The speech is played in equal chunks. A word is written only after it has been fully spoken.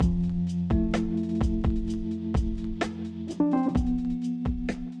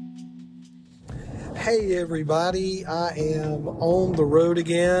Hey everybody, I am on the road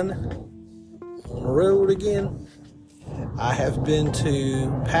again. I have been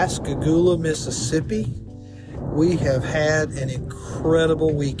to Pascagoula, Mississippi. We have had an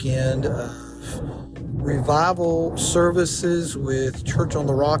incredible weekend of revival services with Church on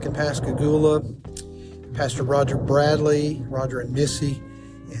the Rock in Pascagoula. Pastor Roger and Missy,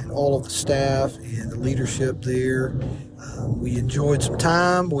 and all of the staff and the leadership there. We enjoyed some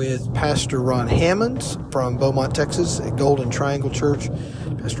time with Pastor Ron Hammonds from Beaumont, Texas at Golden Triangle Church.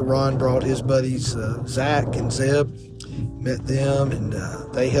 Pastor Ron brought his buddies Zach and Zeb, met them, and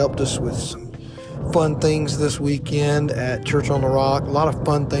they helped us with some fun things this weekend at Church on the Rock. A lot of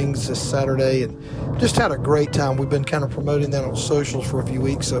fun things this Saturday, and just had a great time. We've been kind of promoting that on socials for a few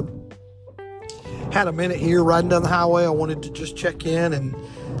weeks, so had a minute here riding down the highway. I wanted to just check in and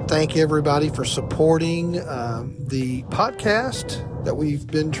thank everybody for supporting the podcast that we've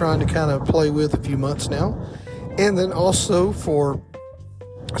been trying to kind of play with a few months now, and then also for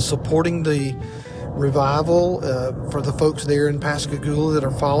supporting the revival for the folks there in Pascagoula that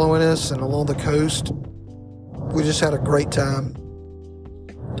are following us and along the coast. We just had a great time.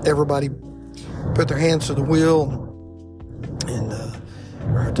 Everybody put their hands to the wheel and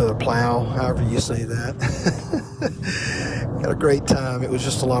or to the plow, however you say that. Had a great time. It was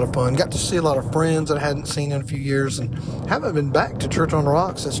just a lot of fun. Got to see a lot of friends that I hadn't seen in a few years, and haven't been back to Church on the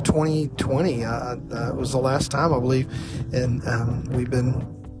Rock since 2020. It was the last time, I believe, and we've been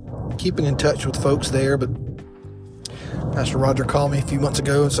keeping in touch with folks there. But Pastor Roger called me a few months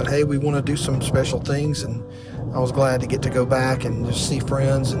ago and said, hey, we want to do some special things, and I was glad to get to go back and just see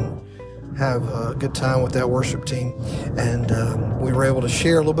friends and have a good time with that worship team. And we were able to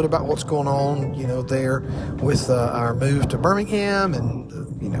share a little bit about what's going on, there with our move to Birmingham and,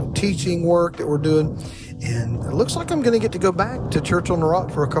 teaching work that we're doing. And it looks like I'm going to get to go back to Church on the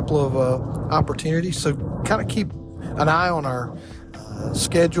Rock for a couple of opportunities. So kind of keep an eye on our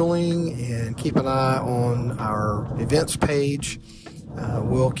scheduling and keep an eye on our events page.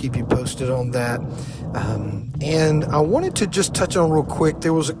 We'll keep you posted on that. And I wanted to just touch on real quick.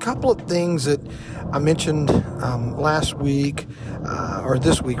 There was a couple of things that I mentioned last week, or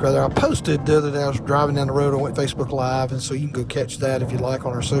this week rather. I posted the other day. I was driving down the road. I went Facebook Live, and so you can go catch that if you like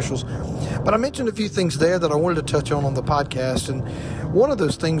on our socials. But I mentioned a few things there that I wanted to touch on the podcast. And one of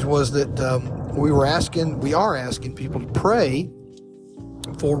those things was that we are asking people to pray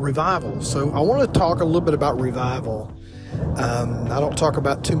for revival. So I want to talk a little bit about revival. I don't talk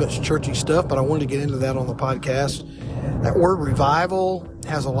about too much churchy stuff, but I wanted to get into that on the podcast. That word revival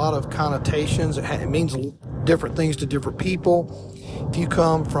has a lot of connotations. It means different things to different people. If you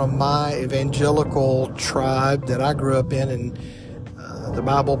come from my evangelical tribe that I grew up in the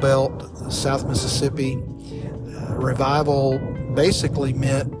Bible Belt, South Mississippi, revival basically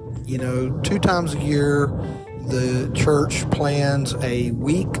meant, 2 times a year, the church plans a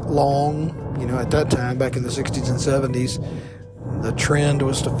week-long, at that time, back in the 60s and 70s, the trend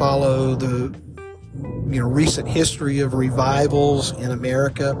was to follow the, recent history of revivals in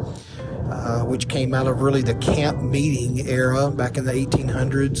America, which came out of really the camp meeting era back in the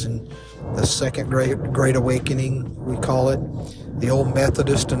 1800s and the Second Great Awakening, we call it. The old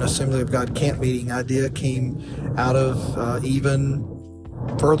Methodist and Assembly of God camp meeting idea came out of even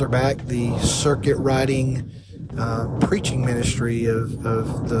further back, the circuit riding preaching ministry of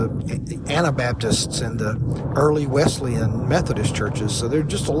the Anabaptists and the early Wesleyan Methodist churches. So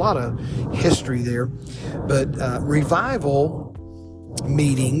there's just a lot of history there. But revival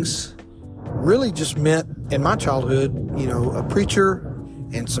meetings really just meant, in my childhood, a preacher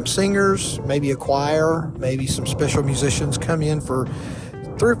and some singers, maybe a choir, maybe some special musicians come in for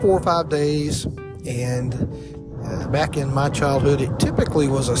 3 or 4 or 5 days. And back in my childhood, it typically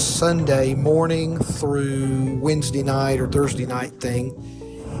was a Sunday morning through Wednesday night or Thursday night thing.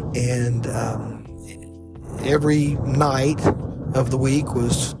 And every night of the week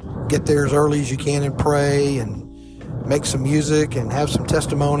was get there as early as you can and pray and make some music and have some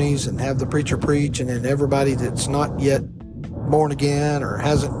testimonies and have the preacher preach. And then everybody that's not yet born again or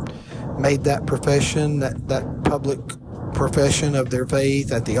hasn't made that profession, that public profession of their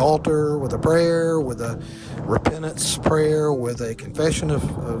faith at the altar with a prayer, with a repentance prayer, with a confession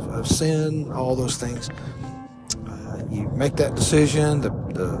of sin, all those things. You make that decision,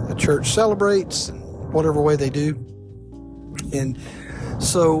 the church celebrates in whatever way they do. And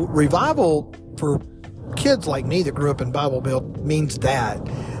so revival for kids like me that grew up in Bible Belt means that.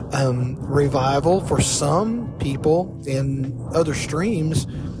 Revival for some people in other streams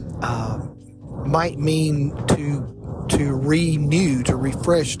might mean to renew, to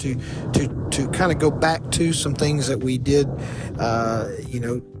refresh, to kind of go back to some things that we did,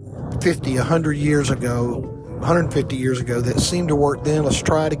 50, 100 years ago, 150 years ago that seemed to work then. Let's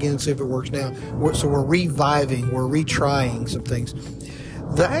try it again and see if it works now. So we're reviving, we're retrying some things.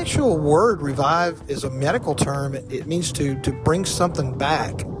 The actual word revive is a medical term. It means to bring something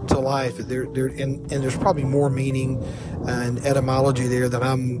back to life. And there's probably more meaning and etymology there that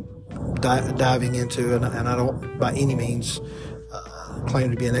I'm diving into, and I don't by any means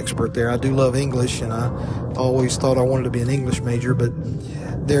claim to be an expert there. I do love English, and I always thought I wanted to be an English major, but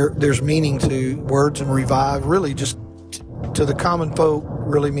there's meaning to words, and revive really just to the common folk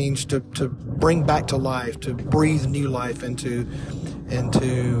really means to bring back to life, to breathe new life into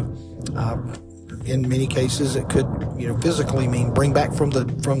in many cases it could physically mean bring back from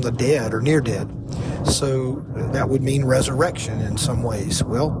the dead or near dead. So that would mean resurrection in some ways.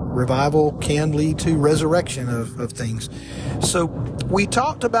 Well, revival can lead to resurrection of things. So we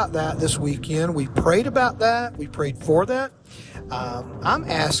talked about that this weekend. We prayed about that. We prayed for that. I'm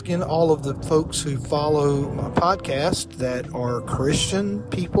asking all of the folks who follow my podcast that are Christian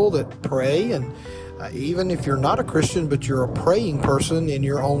people that pray, and even if you're not a Christian but you're a praying person in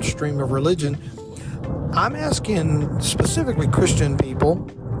your own stream of religion, I'm asking specifically Christian people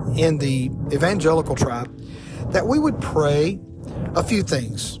in the evangelical tribe that we would pray a few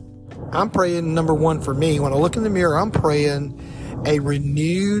things. I'm praying, number one, for me. When I look in the mirror, I'm praying a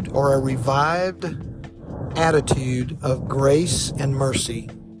renewed or a revived attitude of grace and mercy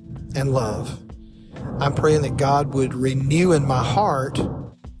and love. I'm praying that God would renew in my heart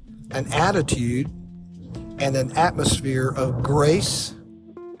an attitude and an atmosphere of grace,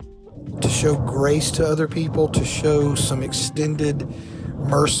 to show grace to other people, to show some extended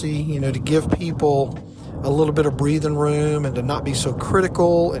mercy, to give people a little bit of breathing room, and to not be so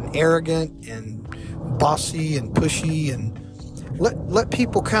critical and arrogant and bossy and pushy, and let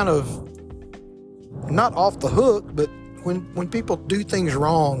people kind of not off the hook, but when people do things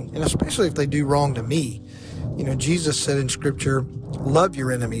wrong, and especially if they do wrong to me, Jesus said in Scripture, love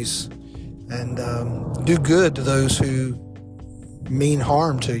your enemies and do good to those who mean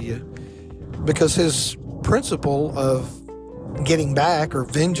harm to you, because his principle of getting back or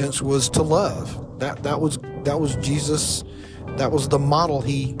vengeance was to love. That was Jesus. That was the model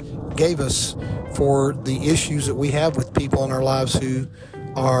he gave us for the issues that we have with people in our lives who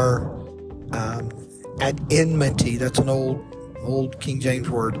are at enmity. That's an old King James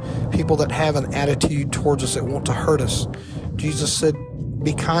word. People that have an attitude towards us that want to hurt us. Jesus said,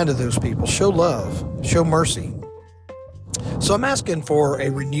 be kind to those people. Show love. Show mercy. So I'm asking for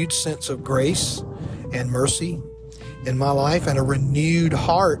a renewed sense of grace and mercy in my life, and a renewed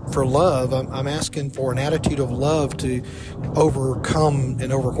heart for love. I'm asking for an attitude of love to overcome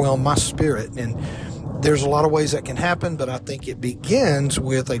and overwhelm my spirit. And there's a lot of ways that can happen, but I think it begins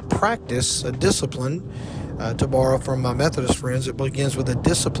with a practice, a discipline, to borrow from my Methodist friends. It begins with a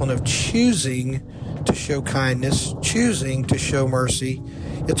discipline of choosing to show kindness, choosing to show mercy.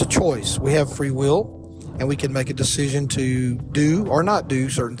 It's a choice. We have free will, and we can make a decision to do or not do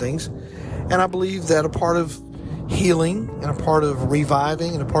certain things. And I believe that a part of healing and a part of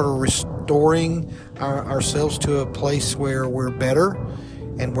reviving and a part of restoring ourselves to a place where we're better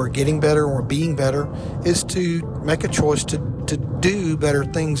and we're getting better and we're being better is to make a choice to do better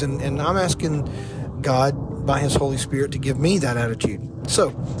things. And I'm asking God by his Holy Spirit to give me that attitude.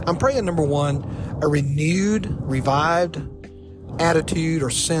 So I'm praying, number one, a renewed, revived attitude or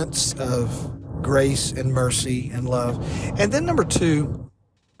sense of grace and mercy and love. And then number two,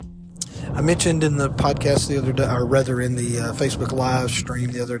 I mentioned in the podcast the other day, or rather in the Facebook live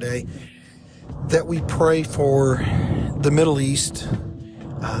stream the other day, that we pray for the Middle East,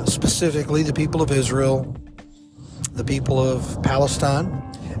 specifically the people of Israel, the people of Palestine.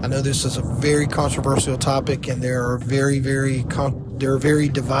 I know this is a very controversial topic, and there are very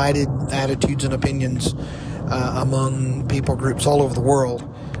divided attitudes and opinions among people groups all over the world.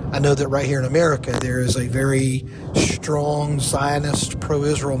 I know that right here in America, there is a very strong Zionist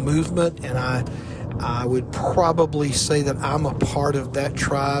pro-Israel movement, and I would probably say that I'm a part of that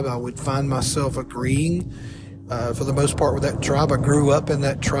tribe. I would find myself agreeing for the most part with that tribe. I grew up in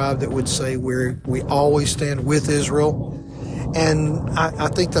that tribe that would say we always stand with Israel, and I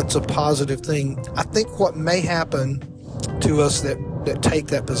think that's a positive thing. I think what may happen to us that take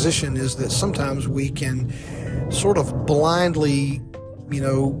that position is that sometimes we can sort of blindly,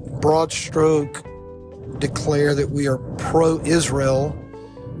 broad stroke declare that we are pro-Israel,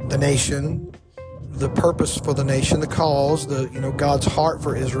 the nation, the purpose for the nation, the cause, God's heart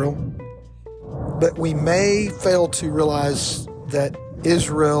for Israel. But we may fail to realize that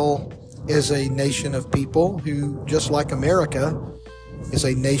Israel is a nation of people who, just like America, is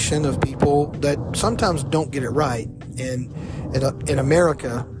a nation of people that sometimes don't get it right. And in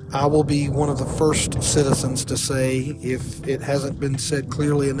America, I will be one of the first citizens to say, if it hasn't been said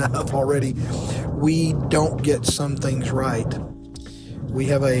clearly enough already, we don't get some things right. We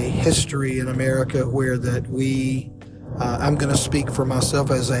have a history in America where that I'm going to speak for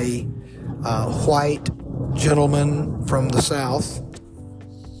myself as a white gentleman from the South.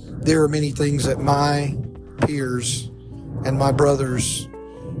 There are many things that my peers and my brothers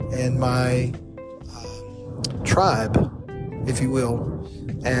and my tribe, if you will,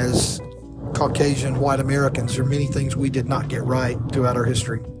 as Caucasian white Americans, there are many things we did not get right throughout our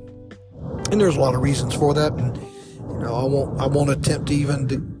history. And there's a lot of reasons for that. And I won't attempt to even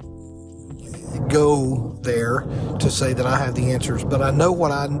to go there to say that I have the answers, but I know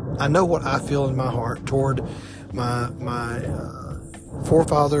what I feel in my heart toward my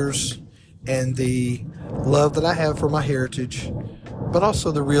forefathers and the love that I have for my heritage, but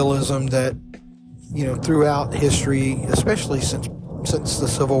also the realism that throughout history, especially since the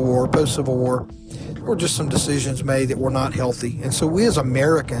Civil War, post-Civil War, there were just some decisions made that were not healthy. And so we as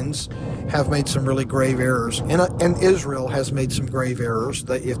Americans have made some really grave errors. And Israel has made some grave errors,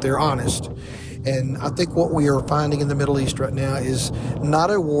 if they're honest. And I think what we are finding in the Middle East right now is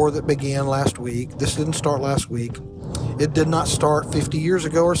not a war that began last week. This didn't start last week. It did not start 50 years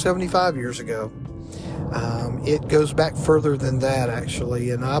ago or 75 years ago. It goes back further than that,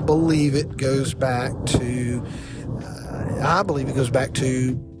 actually. And I believe it goes back to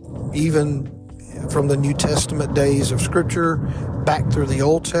even from the New Testament days of Scripture back through the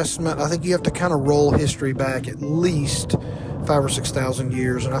Old Testament. I think you have to kind of roll history back at least 5,000 or 6,000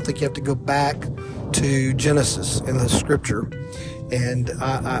 years, and I think you have to go back to Genesis in the Scripture. And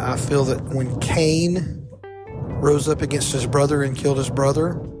I feel that when Cain rose up against his brother and killed his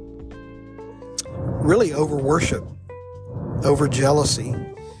brother, really over worship, over jealousy,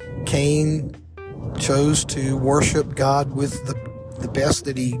 Cain chose to worship God with the best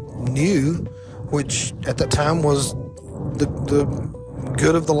that he knew, which at that time was the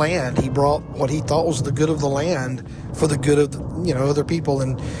good of the land. He brought what he thought was the good of the land for the good of other people,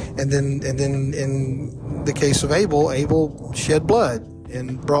 and then in the case of Abel shed blood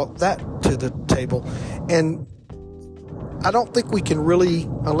and brought that to the table. And I don't think we can really,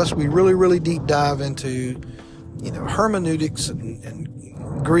 unless we really deep dive into hermeneutics and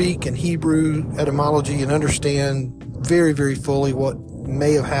Greek and Hebrew etymology and understand very, very fully what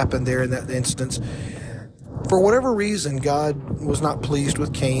may have happened there in that instance. For whatever reason, God was not pleased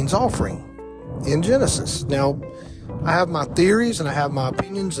with Cain's offering in Genesis. Now, I have my theories and I have my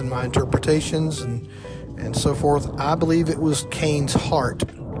opinions and my interpretations and so forth. I believe it was Cain's heart.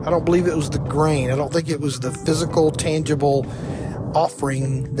 I don't believe it was the grain. I don't think it was the physical, tangible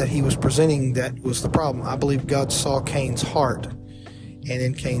offering that he was presenting that was the problem. I believe God saw Cain's heart. And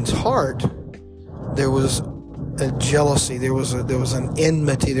in Cain's heart, there was a jealousy, there was an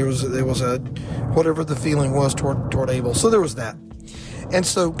enmity, there was a whatever the feeling was toward Abel. So there was that. And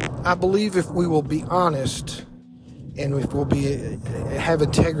so I believe if we will be honest and if we'll have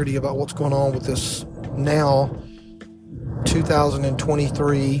integrity about what's going on with this now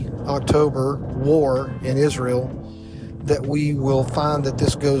 2023 October war in Israel, that we will find that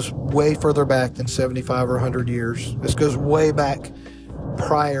this goes way further back than 75 or 100 years. This goes way back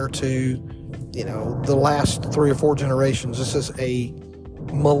prior to the last 3 or 4 generations. This is a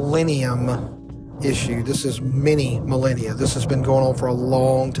millennium issue. This is many millennia. This has been going on for a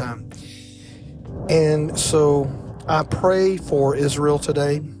long time. And so I pray for Israel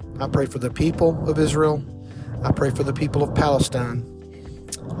today. I pray for the people of Israel. I pray for the people of Palestine.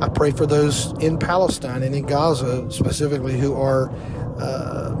 I pray for those in Palestine and in Gaza specifically who are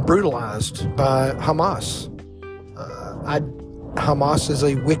brutalized by Hamas. Hamas is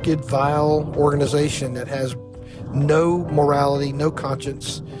a wicked, vile organization that has no morality, no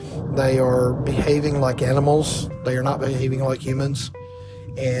conscience. They are behaving like animals. They are not behaving like humans.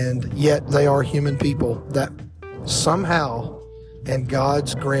 And yet they are human people that somehow, in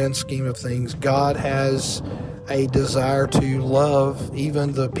God's grand scheme of things, God has a desire to love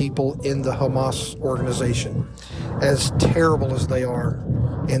even the people in the Hamas organization, as terrible as they are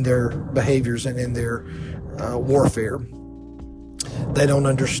in their behaviors and in their warfare. They don't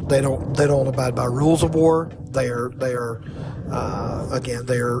abide by rules of war. They are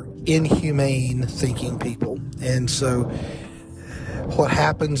inhumane thinking people. And so what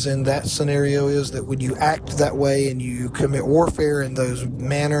happens in that scenario is that when you act that way and you commit warfare in those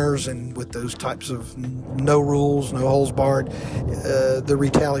manners and with those types of no rules, no holds barred, the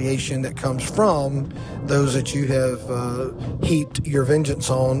retaliation that comes from those that you have heaped your vengeance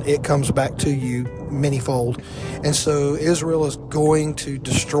on, it comes back to you manyfold. And so Israel is going to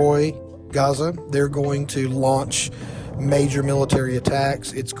destroy Gaza. They're going to launch major military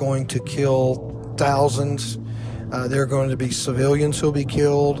attacks. It's going to kill thousands. There are going to be civilians who will be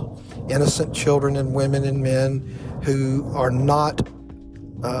killed, innocent children and women and men who are not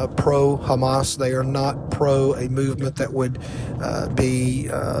pro-Hamas. They are not pro a movement that would be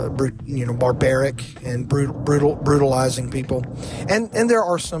barbaric and brutalizing people. And there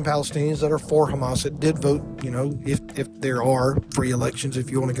are some Palestinians that are for Hamas that did vote, if there are free elections, if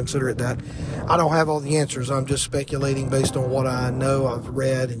you want to consider it that. I don't have all the answers. I'm just speculating based on what I know, I've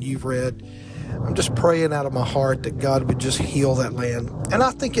read, and you've read. I'm just praying out of my heart that God would just heal that land. And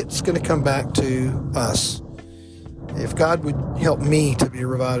I think it's going to come back to us. If God would help me to be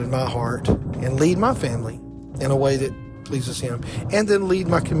revived in my heart and lead my family in a way that pleases Him, and then lead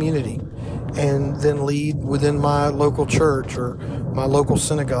my community, and then lead within my local church or my local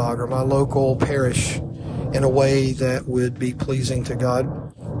synagogue or my local parish in a way that would be pleasing to God,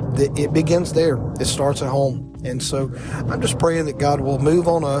 it begins there. It starts at home. And so I'm just praying that God will move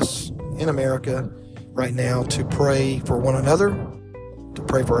on us in America right now to pray for one another, to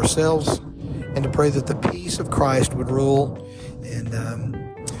pray for ourselves, and to pray that the peace of Christ would rule. And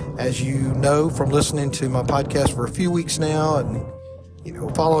as you know from listening to my podcast for a few weeks now and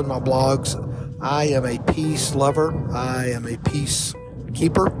following my blogs, I am a peace lover. I am a peace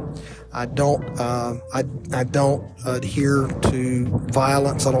keeper. I don't adhere to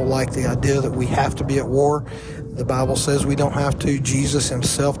violence. I don't like the idea that we have to be at war. The Bible says we don't have to. Jesus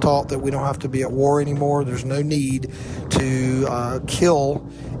Himself taught that we don't have to be at war anymore. There's no need to kill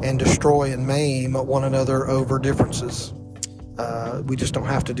and destroy and maim one another over differences. We just don't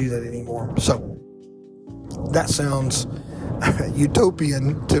have to do that anymore. So that sounds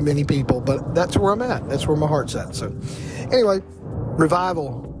utopian to many people, but that's where I'm at. That's where my heart's at. So anyway,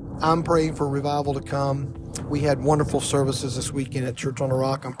 revival. I'm praying for revival to come. We had wonderful services this weekend at Church on the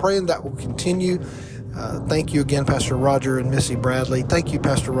Rock. I'm praying that will continue. Thank you again, Pastor Roger and Missy Bradley. Thank you,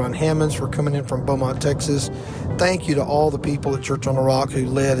 Pastor Ron Hammonds, for coming in from Beaumont, Texas. Thank you to all the people at Church on the Rock who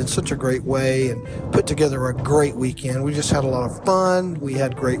led in such a great way and put together a great weekend. We just had a lot of fun. We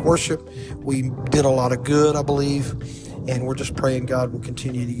had great worship. We did a lot of good, I believe. And we're just praying God will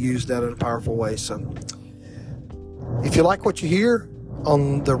continue to use that in a powerful way. So if you like what you hear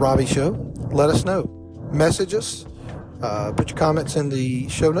on the Robbie Show, let us know. Message us. Put your comments in the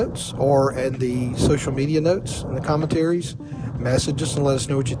show notes or in the social media notes in the commentaries. Message us and let us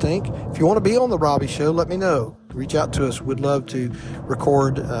know what you think. If you want to be on the Robbie Show, let me know. Reach out to us. We'd love to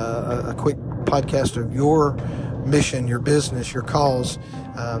record a quick podcast of your mission, your business, your cause.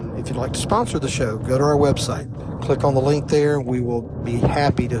 If you'd like to sponsor the show, go to our website. Click on the link there. We will be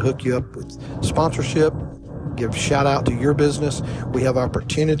happy to hook you up with sponsorship. Give shout out to your business. We have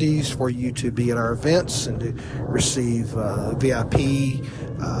opportunities for you to be at our events and to receive VIP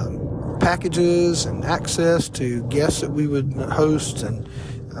packages and access to guests that we would host. And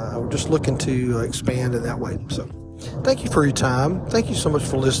we're just looking to expand in that way. So thank you for your time. Thank you so much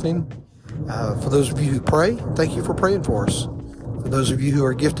for listening. For those of you who pray, thank you for praying for us. For those of you who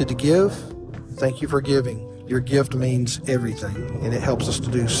are gifted to give, thank you for giving. Your gift means everything, and it helps us to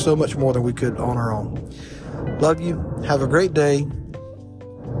do so much more than we could on our own. Love you. Have a great day.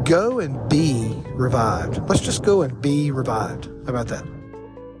 Go and be revived. Let's just go and be revived. How about that?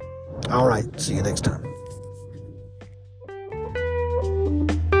 All right. See you next time.